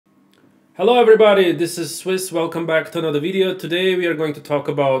Hello everybody, this is Swiss. Welcome back to another video. Today we are going to talk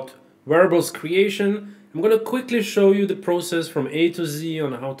about wearables creation. I'm going to quickly show you the process from A to Z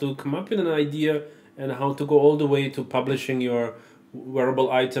on how to come up with an idea and how to go all the way to publishing your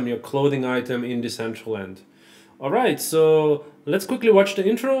wearable item, your clothing item in Decentraland. Alright, so let's quickly watch the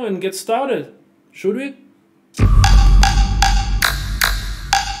intro and get started. Should we?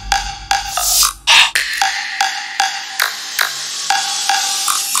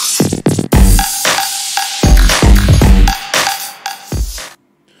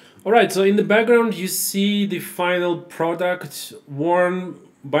 Alright, so in the background you see the final product worn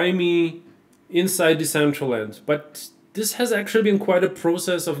by me inside Decentraland. But this has actually been quite a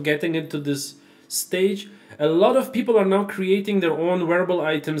process of getting into this stage. A lot of people are now creating their own wearable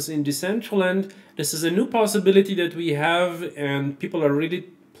items in Decentraland. This is a new possibility that we have and people are really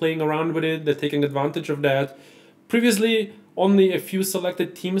playing around with it. They're taking advantage of that. Previously, only a few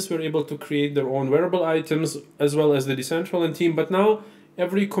selected teams were able to create their own wearable items as well as the Decentraland team. But now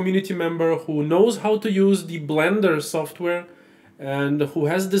every community member who knows how to use the Blender software and who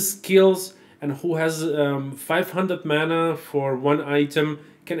has the skills and who has 500 mana for one item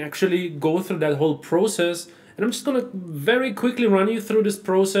can actually go through that whole process. And I'm just going to very quickly run you through this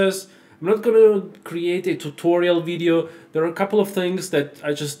process. I'm not going to create a tutorial video. There are a couple of things that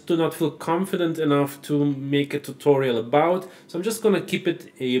I just do not feel confident enough to make a tutorial about. So I'm just going to keep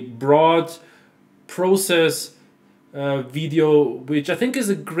it a broad process video, which I think is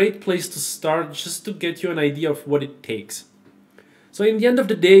a great place to start just to get you an idea of what it takes. So in the end of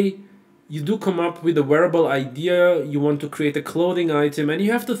the day, you do come up with a wearable idea, you want to create a clothing item, and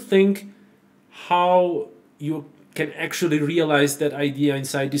you have to think how you can actually realize that idea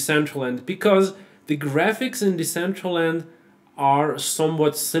inside Decentraland, because the graphics in Decentraland are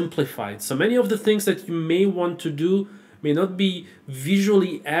somewhat simplified. So many of the things that you may want to do may not be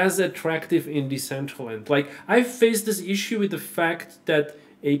visually as attractive in Decentraland. Like, I faced this issue with the fact that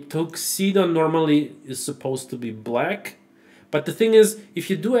a tuxedo normally is supposed to be black. But the thing is,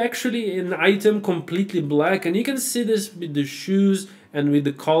 if you do actually an item completely black, and you can see this with the shoes and with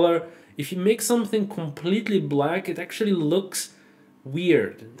the collar, if you make something completely black, it actually looks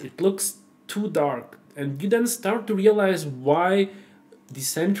weird. It looks too dark. And you then start to realize why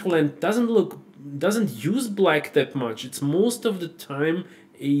Decentraland doesn't use black that much. It's most of the time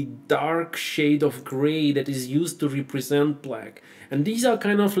a dark shade of gray that is used to represent black. And these are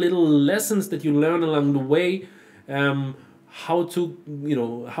kind of little lessons that you learn along the way, how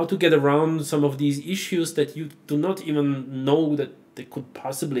to get around some of these issues that you do not even know that they could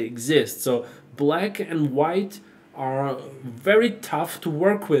possibly exist. So black and white are very tough to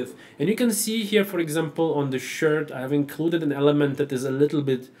work with. And you can see here, for example, on the shirt, I have included an element that is a little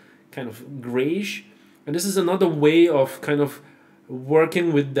bit kind of grayish. And this is another way of kind of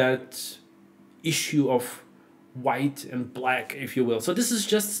working with that issue of white and black, if you will. So this is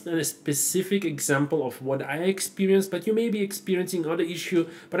just a specific example of what I experienced, but you may be experiencing other issue.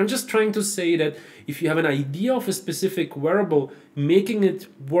 But I'm just trying to say that if you have an idea of a specific wearable, making it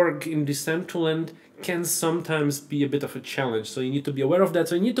work in Decentraland can sometimes be a bit of a challenge. So you need to be aware of that.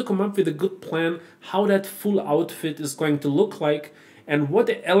 So you need to come up with a good plan how that full outfit is going to look like and what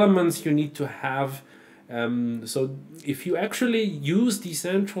elements you need to have. So if you actually use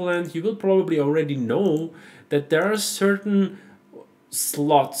Decentraland, you will probably already know that there are certain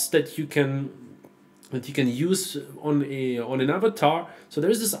slots that you can use on an avatar. So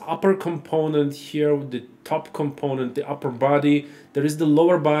there is this upper component here, the top component, the upper body. There is the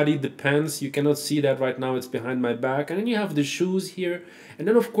lower body, the pants. You cannot see that right now, it's behind my back. And then you have the shoes here. And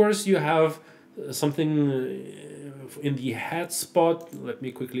then of course you have something in the head spot. Let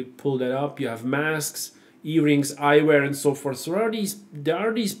me quickly pull that up. You have masks, earrings, eyewear, and so forth. So there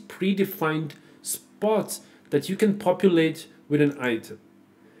are these predefined spots that you can populate with an item.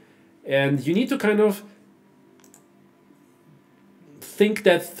 And you need to kind of think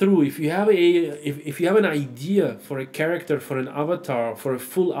that through. If you have if you have an idea for a character, for an avatar, for a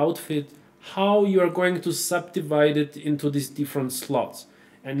full outfit, how you are going to subdivide it into these different slots.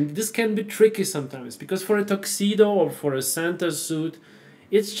 And this can be tricky sometimes, because for a tuxedo or for a Santa suit,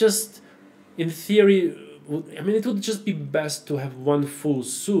 it's just, in theory, I mean, it would just be best to have one full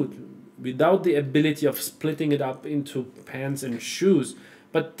suit without the ability of splitting it up into pants and shoes.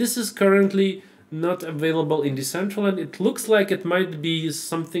 But this is currently not available in Decentraland. It looks like it might be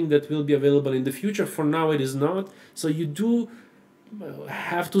something that will be available in the future. For now, it is not. So you do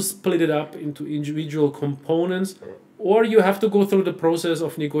have to split it up into individual components, or you have to go through the process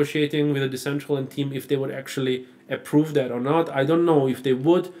of negotiating with a Decentraland team if they would actually approve that or not. I don't know if they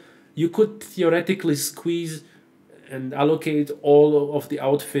would. You could theoretically squeeze and allocate all of the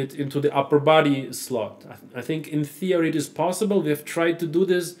outfit into the upper body slot. I think in theory it is possible. We have tried to do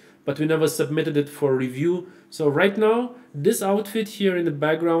this, but we never submitted it for review. So right now, this outfit here in the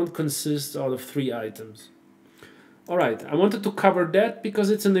background consists out of 3 items. Alright, I wanted to cover that because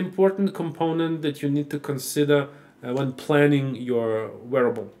it's an important component that you need to consider when planning your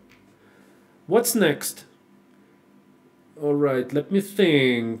wearable. What's next? Alright, let me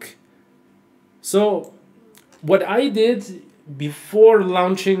think. So, what I did before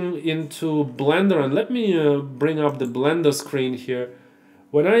launching into Blender, and let me bring up the Blender screen here.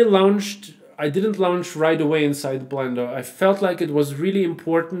 When I launched, I didn't launch right away inside Blender. I felt like it was really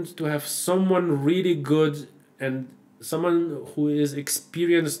important to have someone really good and someone who is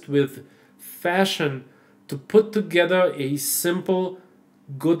experienced with fashion to put together a simple,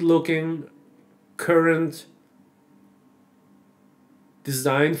 good-looking, current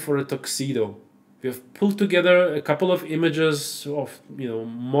design for a tuxedo. We have pulled together a couple of images of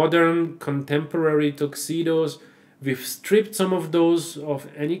modern contemporary tuxedos. We've stripped some of those of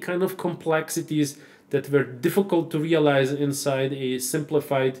any kind of complexities that were difficult to realize inside a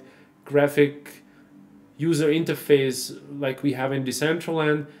simplified graphic user interface like we have in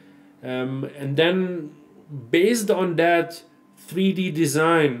Decentraland. And then based on that 3D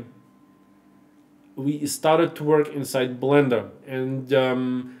design, we started to work inside Blender. And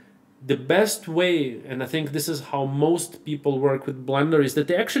the best way, and I think this is how most people work with Blender, is that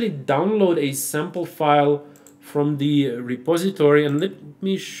they actually download a sample file from the repository. And let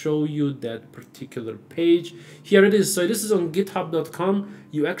me show you that particular page. Here it is. So this is on github.com.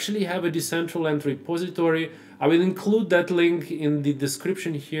 You actually have a Decentraland repository. I will include that link in the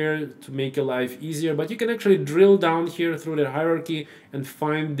description here to make your life easier. But you can actually drill down here through the hierarchy and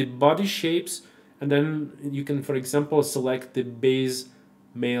find the body shapes. And then you can, for example, select the base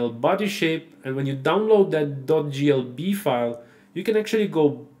male body shape. And when you download that .glb file, you can actually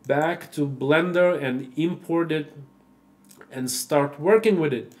go back to Blender and import it and start working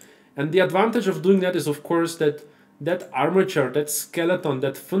with it. And the advantage of doing that is, of course, that that armature, that skeleton,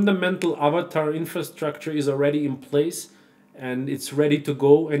 that fundamental avatar infrastructure is already in place and it's ready to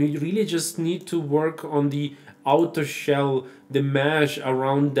go. And you really just need to work on the outer shell, the mesh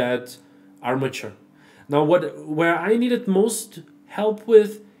around that armature. Now, where I needed most help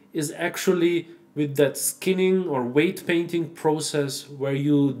with is actually with that skinning or weight painting process, where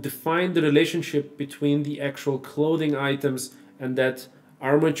you define the relationship between the actual clothing items and that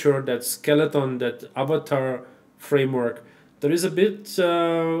armature, that skeleton, that avatar framework. There is a bit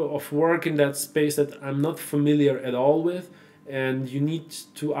of work in that space that I'm not familiar at all with, and you need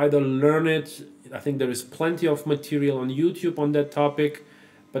to either learn it. I think there is plenty of material on YouTube on that topic,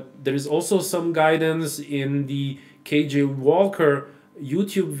 but there is also some guidance in the KJWalker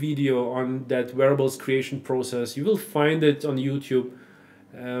YouTube video on that wearables creation process. You will find it on YouTube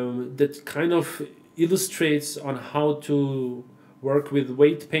that kind of illustrates on how to work with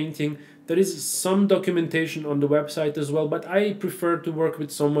weight painting. There is some documentation on the website as well, but I prefer to work with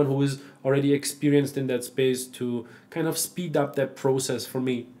someone who is already experienced in that space to kind of speed up that process for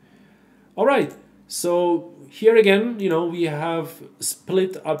me. All right, so here again, we have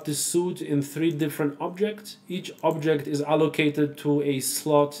split up the suit in 3 different objects. Each object is allocated to a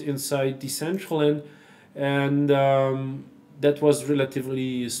slot inside Decentraland, and that was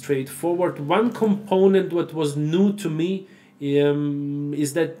relatively straightforward. One component what was new to me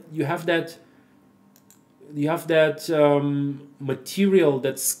is that you have that material,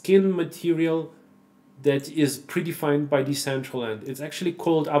 that skin material, that is predefined by Decentraland. It's actually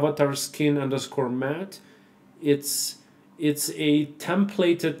called avatar skin _ matte. It's a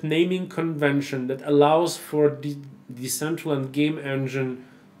templated naming convention that allows for the Decentraland game engine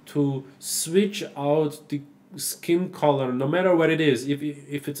to switch out the skin color no matter what it is.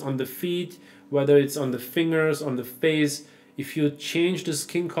 If it's on the feet, whether it's on the fingers, on the face, if you change the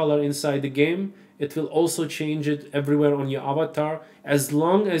skin color inside the game, it will also change it everywhere on your avatar, as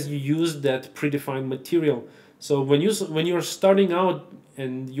long as you use that predefined material. So when you're starting out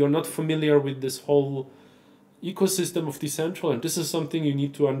and you're not familiar with this whole ecosystem of Decentraland, this is something you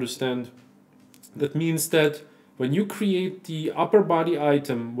need to understand. That means that when you create the upper body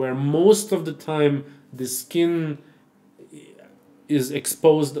item, where most of the time the skin is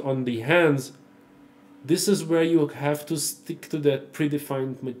exposed on the hands, this is where you have to stick to that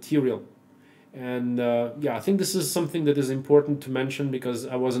predefined material. And yeah, I think this is something that is important to mention because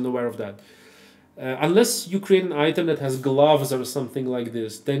I wasn't aware of that. Unless you create an item that has gloves or something like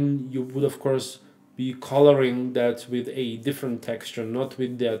this, then you would of course be coloring that with a different texture, not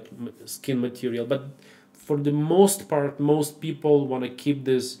with that skin material. But for the most part, most people want to keep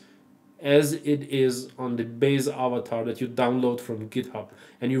this as it is on the base avatar that you download from GitHub,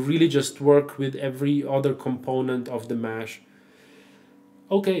 and you really just work with every other component of the mesh.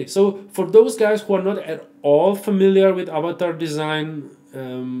 Okay, so for those guys who are not at all familiar with avatar design,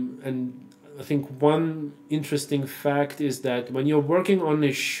 and I think one interesting fact is that when you're working on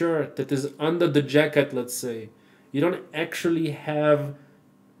a shirt that is under the jacket, let's say, you don't actually have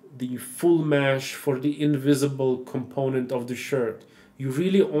the full mesh for the invisible component of the shirt. You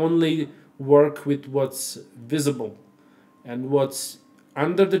really only work with what's visible, and what's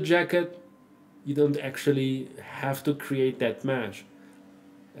under the jacket, you don't actually have to create that mesh.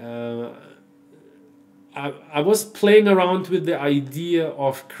 Uh, I was playing around with the idea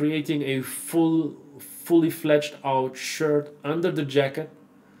of creating a fully fledged out shirt under the jacket,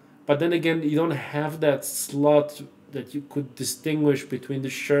 but then again, you don't have that slot that you could distinguish between the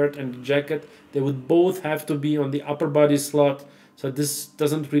shirt and the jacket. They would both have to be on the upper body slot, so this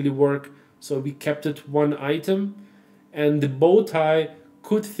doesn't really work. So we kept it one item, and the bow tie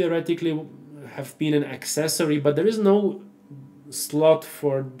could theoretically have been an accessory, but there is no slot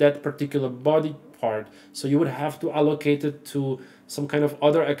for that particular body part, so you would have to allocate it to some kind of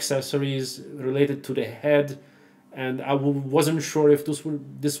other accessories related to the head, and I wasn't sure if this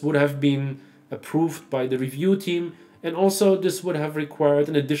would have been approved by the review team, and also this would have required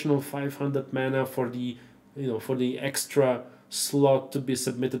an additional 500 mana for the for the extra slot to be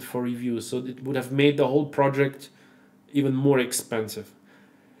submitted for review, so it would have made the whole project even more expensive.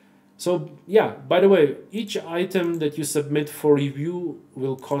 So yeah, by the way, each item that you submit for review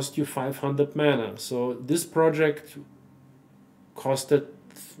will cost you 500 mana. So this project costed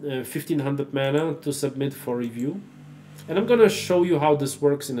 1500 mana to submit for review. And I'm gonna show you how this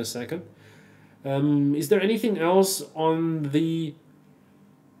works in a second. Is there anything else on the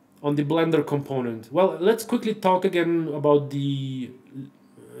Blender component? Well, let's quickly talk again about the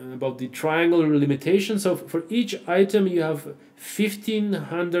triangle limitation. So for each item you have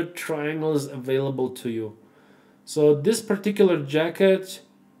 1500 triangles available to you. So this particular jacket,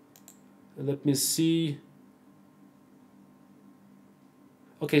 let me see.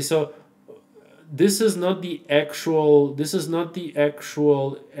 Okay, so this is not the actual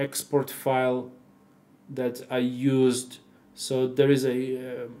export file that I used. So there is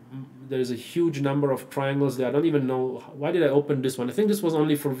a huge number of triangles there. I don't even know why did I open this one. I think this was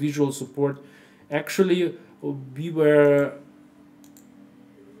only for visual support. Actually, we were.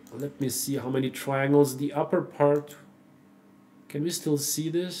 Let me see how many triangles. The upper part. Can we still see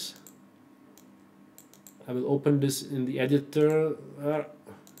this? I will open this in the editor.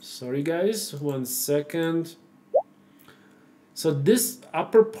 Sorry guys, 1 second. So this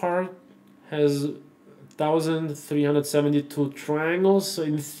upper part has 1372 triangles, so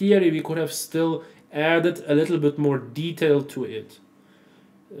in theory we could have still added a little bit more detail to it.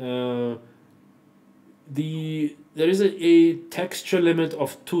 There is a texture limit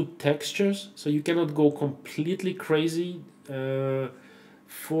of 2 textures, so you cannot go completely crazy.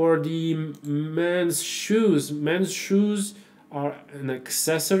 For the men's shoes are an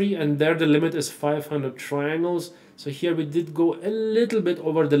accessory, and there the limit is 500 triangles. So here we did go a little bit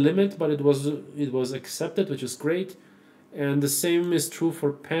over the limit, but it was accepted, which is great. And the same is true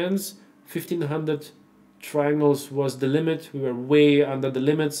for pants. 1500 triangles was the limit. We were way under the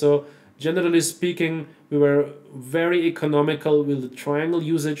limit. So generally speaking, we were very economical with the triangle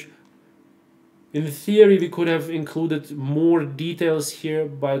usage. In theory, we could have included more details here,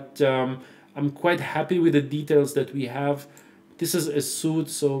 but I'm quite happy with the details that we have. This is a suit,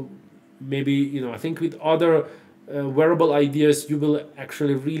 so maybe, I think with other wearable ideas, you will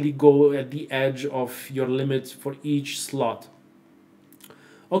actually really go at the edge of your limit for each slot.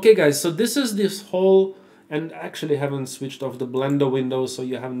 Okay guys, so this is this whole, and actually haven't switched off the Blender window, so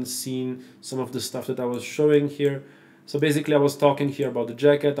you haven't seen some of the stuff that I was showing here. So basically I was talking here about the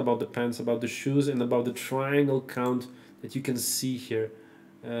jacket, about the pants, about the shoes, and about the triangle count that you can see here.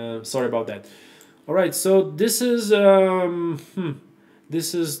 Sorry about that. All right, so this is the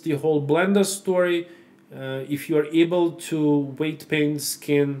whole Blender story. If you are able to weight paint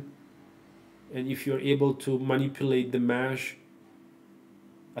skin, and if you're able to manipulate the mesh,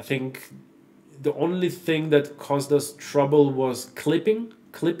 I think the only thing that caused us trouble was clipping.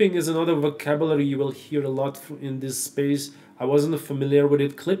 Clipping is another vocabulary you will hear a lot in this space. I wasn't familiar with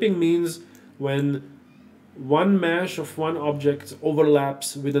it. Clipping means when one mesh of one object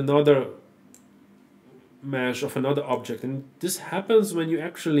overlaps with another mesh of another object, and this happens when you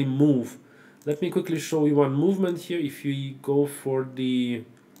actually move. Let me quickly show you one movement here. If you go for the,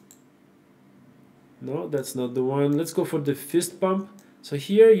 no, that's not the one. Let's go for the fist bump. So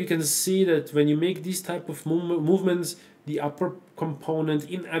here you can see that when you make these type of movements, the upper component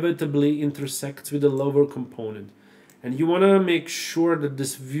inevitably intersects with the lower component. And you want to make sure that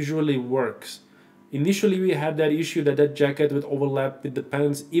this visually works. Initially we had that issue that that jacket would overlap with the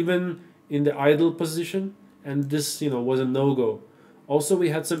pants even in the idle position, and this was a no-go. Also we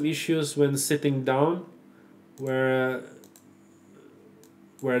had some issues when sitting down where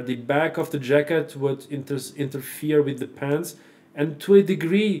the back of the jacket would interfere with the pants, and to a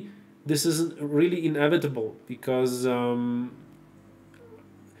degree this is really inevitable because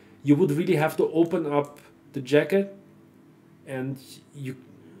you would really have to open up the jacket and you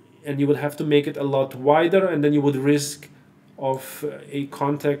would have to make it a lot wider, and then you would risk of a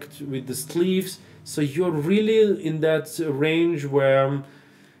contact with the sleeves. So you're really in that range where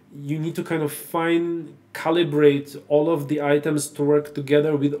you need to kind of calibrate all of the items to work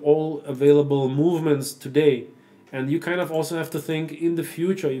together with all available movements today. And you kind of also have to think in the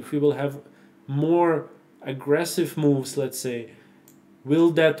future, if we will have more aggressive moves, let's say,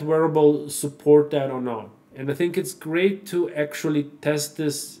 will that wearable support that or not? And I think it's great to actually test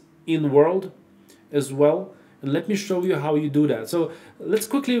this in world as well. And let me show you how you do that. So let's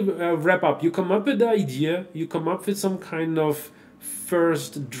quickly wrap up. You come up with the idea, you come up with some kind of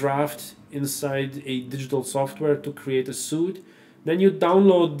first draft inside a digital software to create a suit. Then you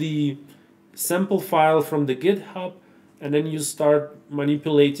download the sample file from the GitHub, and then you start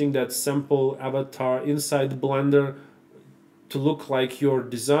manipulating that sample avatar inside Blender to look like your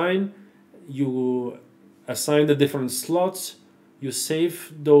design. You assign the different slots, you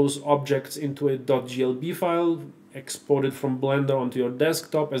save those objects into a .glb file, export it from Blender onto your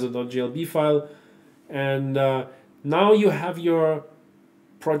desktop as a .glb file, and now you have your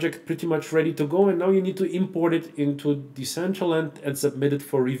project pretty much ready to go, and now you need to import it into Decentraland and submit it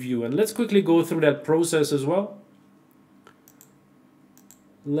for review. And let's quickly go through that process as well.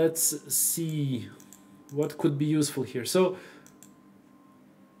 Let's see what could be useful here. So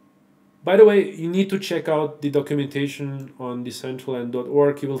by the way, you need to check out the documentation on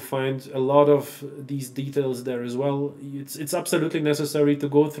decentraland.org. You will find a lot of these details there as well. It's absolutely necessary to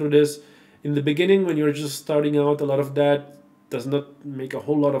go through this. In the beginning, when you're just starting out, a lot of that does not make a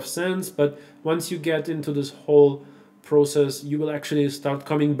whole lot of sense. But once you get into this whole process, you will actually start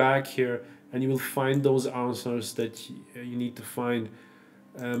coming back here and you will find those answers that you need to find.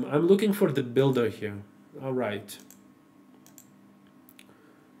 I'm looking for the builder here. All right.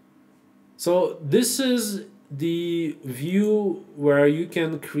 So this is the view where you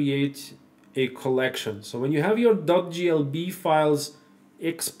can create a collection. So when you have your .glb files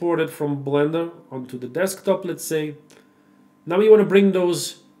exported from Blender onto the desktop, let's say, now you want to bring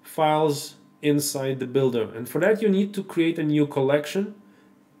those files inside the builder. And for that you need to create a new collection.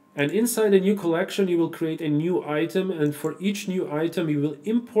 And inside a new collection you will create a new item, and for each new item you will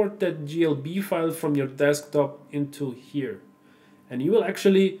import that GLB file from your desktop into here. And you will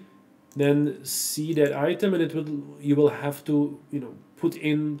actually then see that item, and you will have to put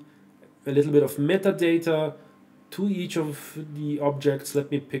in a little bit of metadata to each of the objects.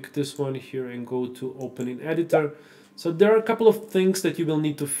 Let me pick this one here and go to open in editor. So there are a couple of things that you will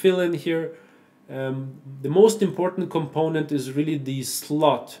need to fill in here. The most important component is really the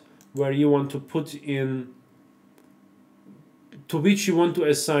slot where you want to put in, to which you want to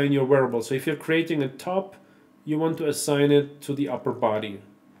assign your wearable. So if you're creating a top, you want to assign it to the upper body.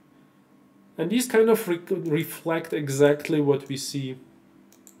 And these kind of reflect exactly what we see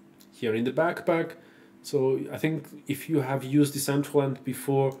here in the backpack. So I think if you have used Decentraland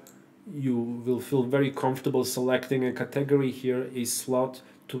before, you will feel very comfortable selecting a category here, a slot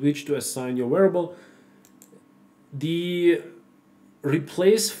to which to assign your wearable. The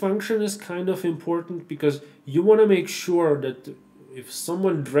replace function is kind of important because you want to make sure that if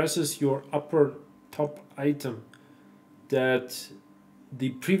someone dresses your upper top item, that the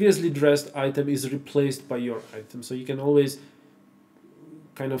previously dressed item is replaced by your item. So you can always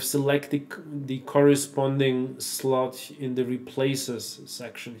kind of select the corresponding slot in the replaces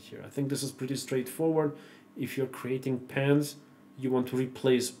section here. I think this is pretty straightforward. If you're creating pants, you want to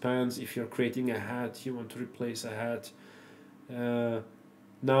replace pants. If you're creating a hat, you want to replace a hat.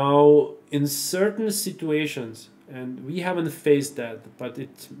 Now, in certain situations, and we haven't faced that, but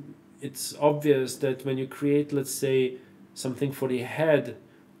it's obvious that when you create, let's say, something for the head,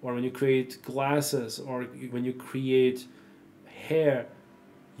 or when you create glasses, or when you create hair,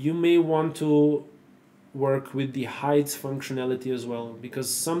 you may want to work with the hides functionality as well, because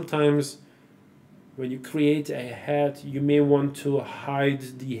sometimes when you create a head, you may want to hide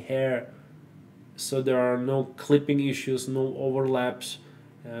the hair so there are no clipping issues, no overlaps.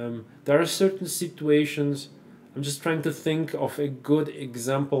 There are certain situations, I'm just trying to think of a good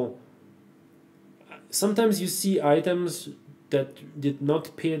example. sometimes you see items that did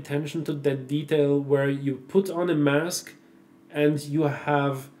not pay attention to that detail, where you put on a mask and you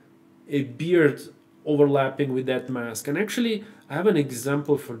have a beard overlapping with that mask. And actually, I have an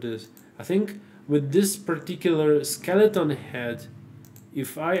example for this. I think with this particular skeleton head,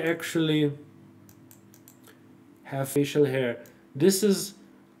 if I actually have facial hair, this is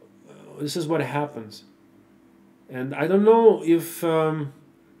what happens. And I don't know if I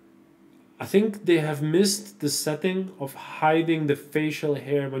think they have missed the setting of hiding the facial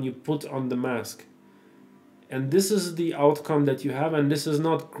hair when you put on the mask. And this is the outcome that you have, and this is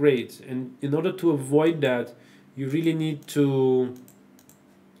not great. And in order to avoid that, you really need to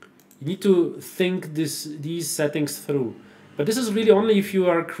think these settings through. But this is really only if you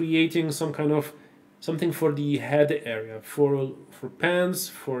are creating some kind of something for the head area, for pants,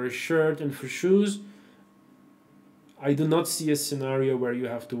 for a shirt, and for shoes. I do not see a scenario where you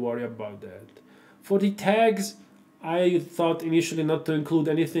have to worry about that. For the tags, I thought initially not to include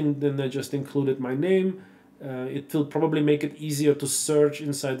anything, then I just included my name. It will probably make it easier to search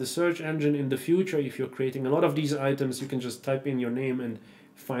inside the search engine in the future. If you're creating a lot of these items, you can just type in your name and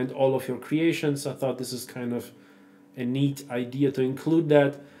find all of your creations. I thought this is kind of a neat idea to include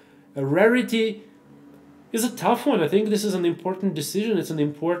that. A rarity is a tough one. I think this is an important decision. It's an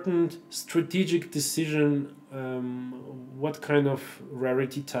important strategic decision, what kind of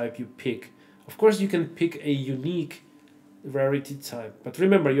rarity type you pick. Of course, you can pick a unique rarity type, but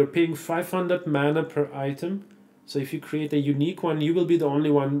remember, you're paying 500 mana per item. So if you create a unique one, you will be the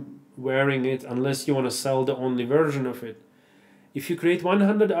only one wearing it, unless you want to sell the only version of it. If you create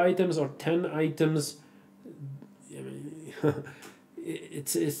 100 items or 10 items,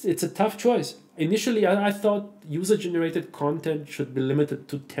 it's a tough choice. Initially, I thought user-generated content should be limited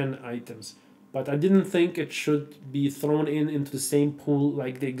to 10 items, but I didn't think it should be thrown into the same pool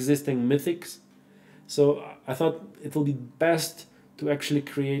like the existing mythics. So I thought it will be best to actually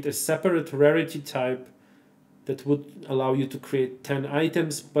create a separate rarity type that would allow you to create 10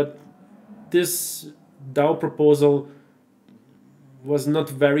 items, but this DAO proposal was not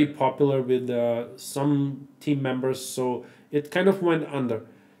very popular with some team members, so it kind of went under.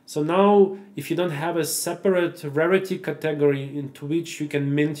 So now, if you don't have a separate rarity category into which you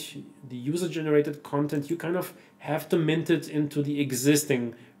can mint the user-generated content, you kind of have to mint it into the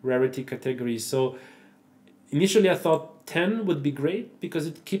existing rarity category. So initially I thought 10 would be great because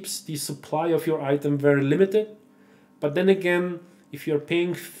it keeps the supply of your item very limited. But then again, if you're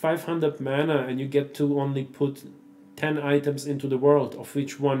paying 500 mana and you get to only put 10 items into the world, of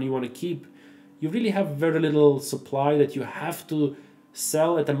which one you want to keep, you really have very little supply that you have to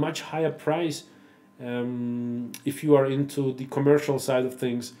sell at a much higher price if you are into the commercial side of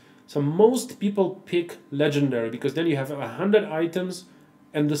things. So most people pick legendary because then you have 100 items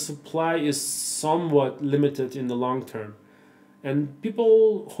and the supply is somewhat limited in the long term. And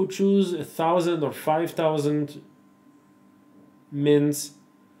people who choose 1,000 or 5,000 mints,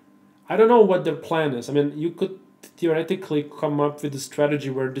 I don't know what their plan is. I mean, you could theoretically come up with a strategy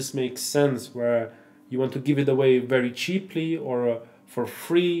where this makes sense, where you want to give it away very cheaply or for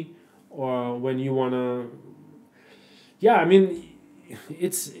free, or when you want to... Yeah, I mean,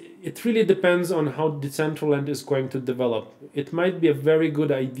 it really depends on how Decentraland is going to develop. It might be a very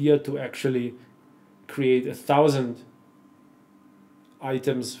good idea to actually create 1,000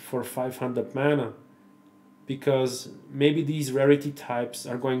 items for 500 mana, because maybe these rarity types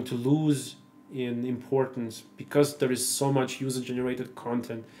are going to lose in importance because there is so much user-generated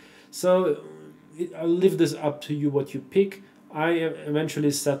content. So I'll leave this up to you what you pick. I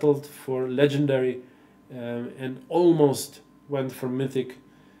eventually settled for legendary and almost went for mythic.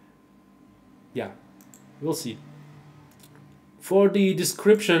 Yeah, we'll see. For the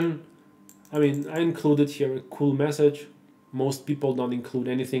description, I mean, I included here a cool message. Most people don't include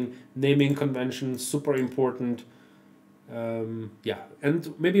anything. Naming convention, super important. Yeah,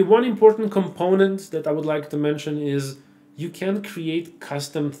 and maybe one important component that I would like to mention is you can create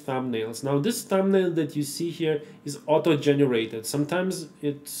custom thumbnails. Now, this thumbnail that you see here is auto-generated. Sometimes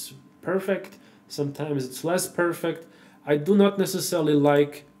it's perfect, sometimes it's less perfect. I do not necessarily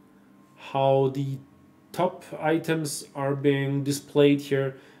like how the top items are being displayed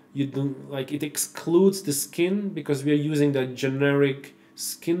here. You do like it excludes the skin because we are using the generic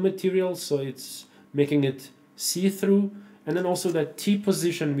skin material, so it's making it see-through. And then also that T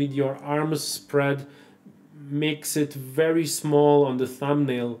position with your arms spread makes it very small on the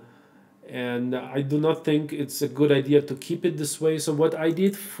thumbnail, and I do not think it's a good idea to keep it this way. So what I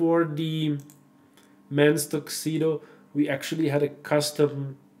did for the men's tuxedo, we actually had a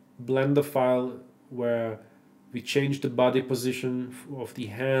custom Blender file where we changed the body position of the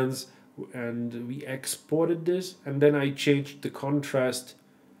hands, and we exported this, and then I changed the contrast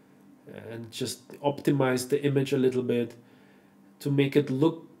and just optimized the image a little bit to make it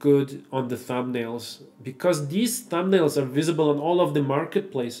look good on the thumbnails, because these thumbnails are visible on all of the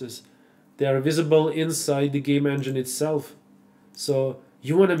marketplaces. They are visible inside the game engine itself. So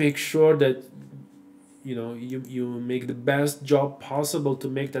you want to make sure that you make the best job possible to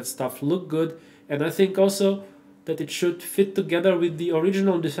make that stuff look good. And I think also that it should fit together with the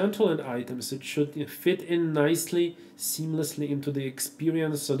original Decentraland items. It should fit in nicely, seamlessly into the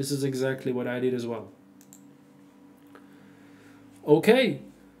experience. So this is exactly what I did as well. Okay,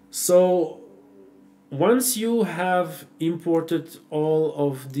 so once you have imported all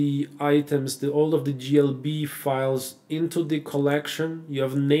of the items, all of the GLB files into the collection, you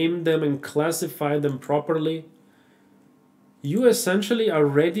have named them and classified them properly, you essentially are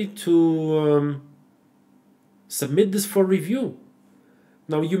ready to submit this for review.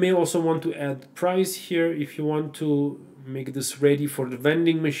 Now you may also want to add price here if you want to make this ready for the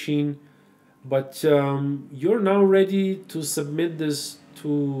vending machine, but you're now ready to submit this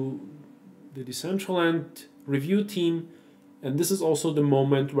to the Decentraland review team, and this is also the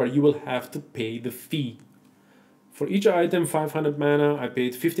moment where you will have to pay the fee. For each item 500 mana, I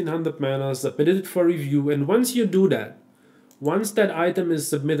paid 1500 mana, submitted it for review, and once you do that, once that item is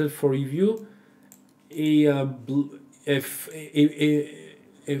submitted for review, a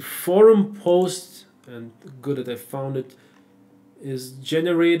forum post, and good that I found it, is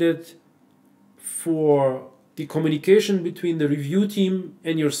generated for the communication between the review team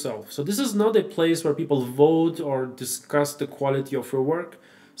and yourself. So this is not a place where people vote or discuss the quality of your work.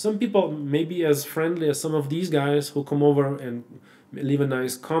 Some people may be as friendly as some of these guys who come over and leave a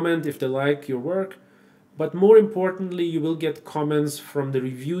nice comment if they like your work. But more importantly, you will get comments from the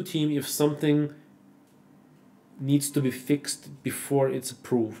review team if something needs to be fixed before it's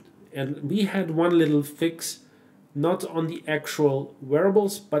approved. And we had one little fix, not on the actual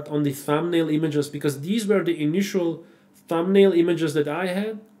wearables, but on the thumbnail images, because these were the initial thumbnail images that I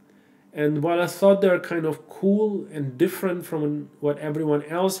had. And while I thought they're kind of cool and different from what everyone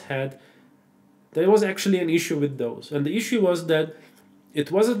else had, there was actually an issue with those. And the issue was that it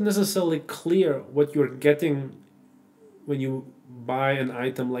wasn't necessarily clear what you're getting when you buy an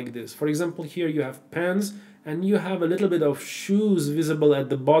item like this. For example, here you have pants and you have a little bit of shoes visible at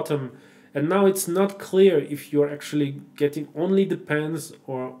the bottom. And now it's not clear if you're actually getting only the pants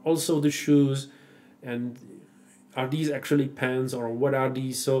or also the shoes, and are these actually pants or what are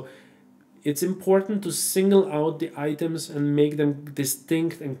these? So it's important to single out the items and make them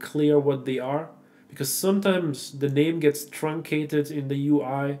distinct and clear what they are, because sometimes the name gets truncated in the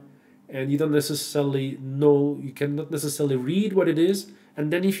UI and you don't necessarily know, you cannot necessarily read what it is.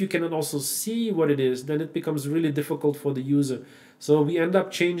 And then if you cannot also see what it is, then it becomes really difficult for the user. So we end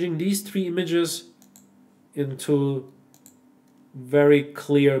up changing these three images into very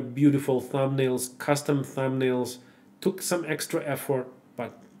clear, beautiful thumbnails, custom thumbnails. Took some extra effort,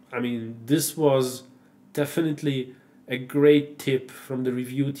 but I mean, this was definitely a great tip from the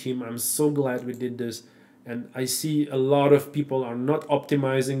review team. I'm so glad we did this. And I see a lot of people are not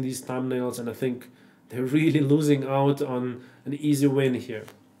optimizing these thumbnails, and I think they're really losing out on an easy win here.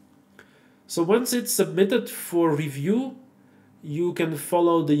 So once it's submitted for review, you can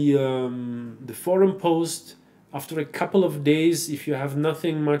follow the forum post. After a couple of days, if you have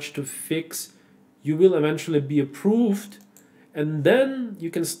nothing much to fix, you will eventually be approved, and then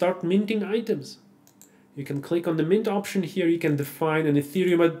you can start minting items. You can click on the mint option here. You can define an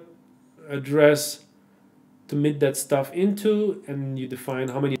Ethereum address to mint that stuff into, and you define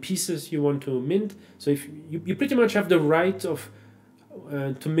how many pieces you want to mint. So if you pretty much have the right of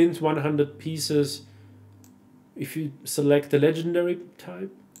to mint 100 pieces if you select the legendary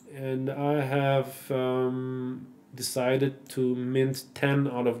type, and I have decided to mint 10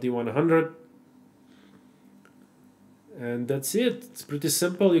 out of the 100, and that's it. It's pretty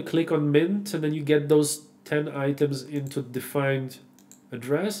simple. You click on mint and then you get those 10 items into defined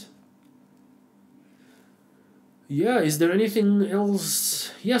address. Yeah, is there anything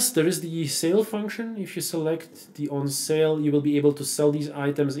else? Yes, there is the sale function. If you select the on sale, you will be able to sell these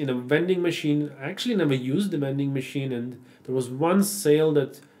items in a vending machine. I actually never used the vending machine, and there was one sale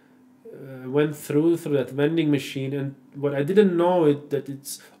that went through that vending machine, and what I didn't know is that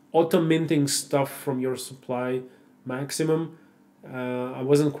it's auto minting stuff from your supply maximum. I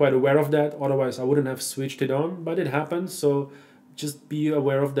wasn't quite aware of that, otherwise I wouldn't have switched it on, but it happened. So just be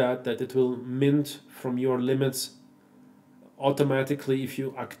aware of that it will mint from your limits automatically if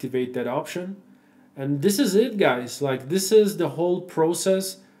you activate that option. And this is it, guys. Like, this is the whole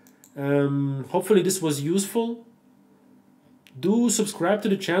process. Hopefully this was useful. Do subscribe to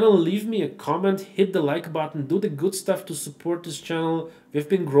the channel, leave me a comment, hit the like button, do the good stuff to support this channel. We've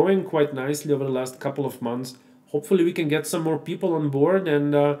been growing quite nicely over the last couple of months. Hopefully we can get some more people on board,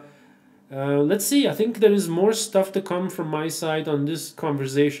 and let's see. I think there is more stuff to come from my side on this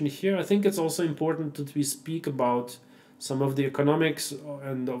conversation here. I think it's also important that we speak about some of the economics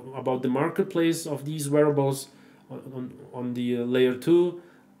and about the marketplace of these wearables on the layer 2.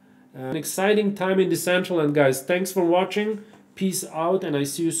 An exciting time in Decentraland, guys. Thanks for watching. Peace out, and I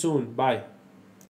see you soon. Bye.